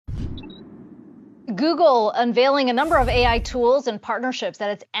Google unveiling a number of AI tools and partnerships at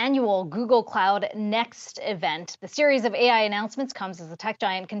its annual Google Cloud Next event. The series of AI announcements comes as the tech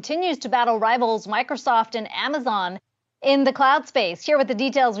giant continues to battle rivals Microsoft and Amazon in the cloud space. Here with the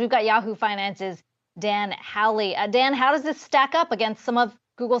details, we've got Yahoo Finance's Dan Howley. Dan, how does this stack up against some of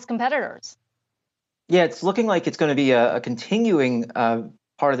Google's competitors? Yeah, it's looking like it's going to be a continuing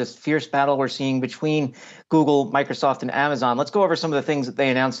part of this fierce battle we're seeing between Google, Microsoft, and Amazon. Let's go over some of the things that they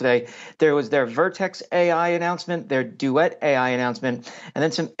announced today. There was their Vertex AI announcement, their Duet AI announcement, and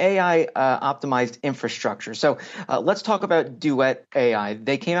then some AI optimized infrastructure. So let's talk about Duet AI.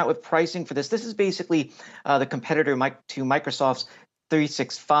 They came out with pricing for this. This is basically the competitor to Microsoft's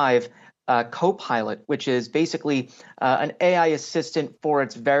 365 Copilot, which is basically an AI assistant for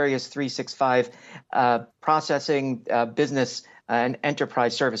its various 365 processing, business, and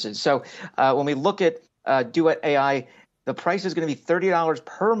enterprise services. So when we look at Duet AI, the price is going to be $30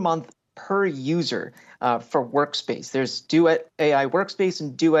 per month per user for Workspace. There's Duet AI Workspace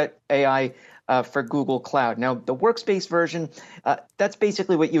and Duet AI for Google Cloud. Now, the Workspace version, that's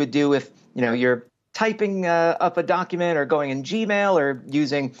basically what you would do if you're typing up a document or going in Gmail or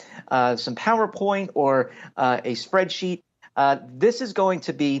using some PowerPoint or a spreadsheet. This is going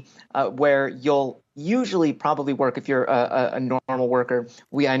to be where you'll usually probably work if you're a normal worker.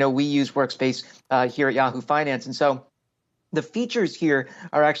 I know we use Workspace here at Yahoo Finance, and so the features here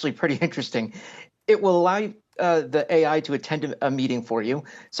are actually pretty interesting. It will allow you the AI to attend a meeting for you.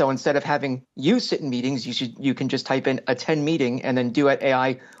 So instead of having you sit in meetings, you can just type in attend meeting, and then Duet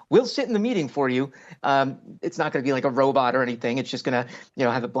AI will sit in the meeting for you. It's not going to be like a robot or anything. It's just going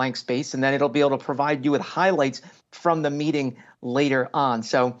to have a blank space, and then it'll be able to provide you with highlights from the meeting later on.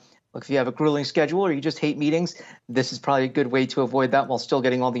 So look, if you have a grueling schedule or you just hate meetings, this is probably a good way to avoid that while still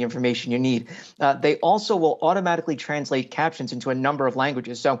getting all the information you need. They also will automatically translate captions into a number of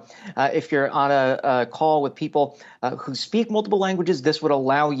languages. So if you're on a call with people who speak multiple languages, this would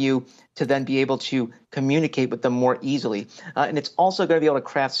allow you to then be able to communicate with them more easily. And it's also going to be able to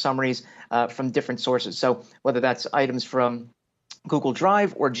craft summaries from different sources. So whether that's items from Google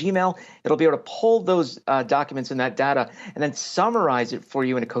Drive or Gmail, it'll be able to pull those documents and that data and then summarize it for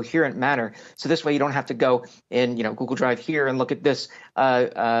you in a coherent manner. So this way you don't have to go in, Google Drive here and look at this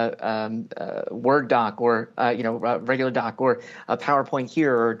Word doc or, regular doc or a PowerPoint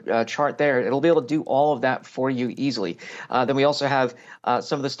here or a chart there. It'll be able to do all of that for you easily. Then we also have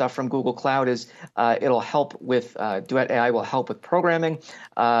some of the stuff from Google Cloud is it'll help with Duet AI will help with programming,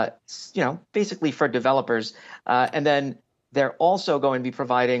 basically for developers. And then they're also going to be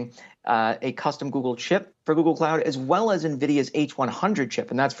providing a custom Google chip for Google Cloud, as well as NVIDIA's H100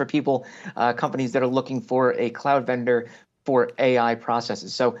 chip. And that's for people, companies that are looking for a cloud vendor for AI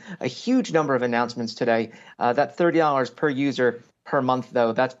processes. So a huge number of announcements today. That $30 per user per month,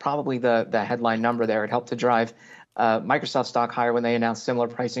 though, that's probably the headline number there. It helped to drive Microsoft stock higher when they announced similar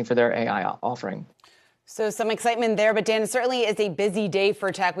pricing for their AI offering. So some excitement there, but Dan, it certainly is a busy day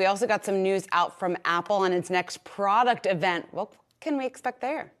for tech. We also got some news out from Apple on its next product event. What can we expect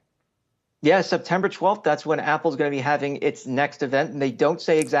there? Yeah, September 12th, that's when Apple's going to be having its next event, and they don't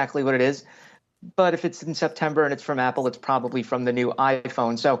say exactly what it is. But if it's in September and it's from Apple, it's probably from the new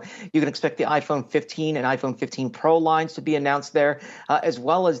iPhone. So you can expect the iPhone 15 and iPhone 15 Pro lines to be announced there, as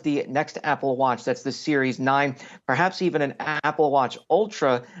well as the next Apple Watch. That's the Series 9, perhaps even an Apple Watch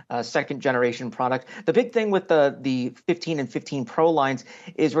Ultra second generation product. The big thing with the 15 and 15 Pro lines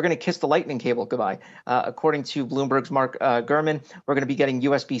is we're going to kiss the lightning cable goodbye. According to Bloomberg's Mark Gurman, we're going to be getting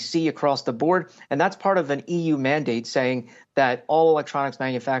USB-C across the board. And that's part of an EU mandate saying that all electronics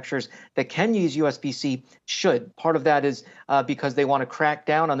manufacturers that can use USB-C should. Part of that is because they want to crack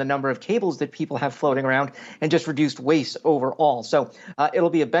down on the number of cables that people have floating around and just reduce waste overall. So it'll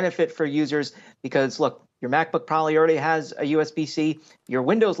be a benefit for users because, look, your MacBook probably already has a USB-C. Your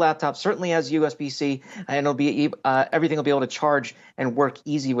Windows laptop certainly has USB-C, and it'll be everything will be able to charge and work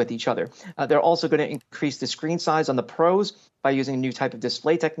easy with each other. They're also going to increase the screen size on the Pros by using a new type of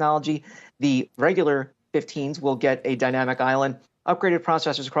display technology. The regular 15s will get a dynamic island, upgraded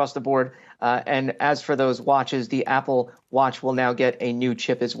processors across the board. And as for those watches, the Apple Watch will now get a new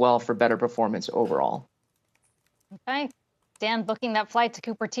chip as well for better performance overall. Okay. Dan, booking that flight to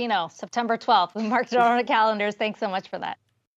Cupertino, September 12th. We marked it on our calendars. Thanks so much for that.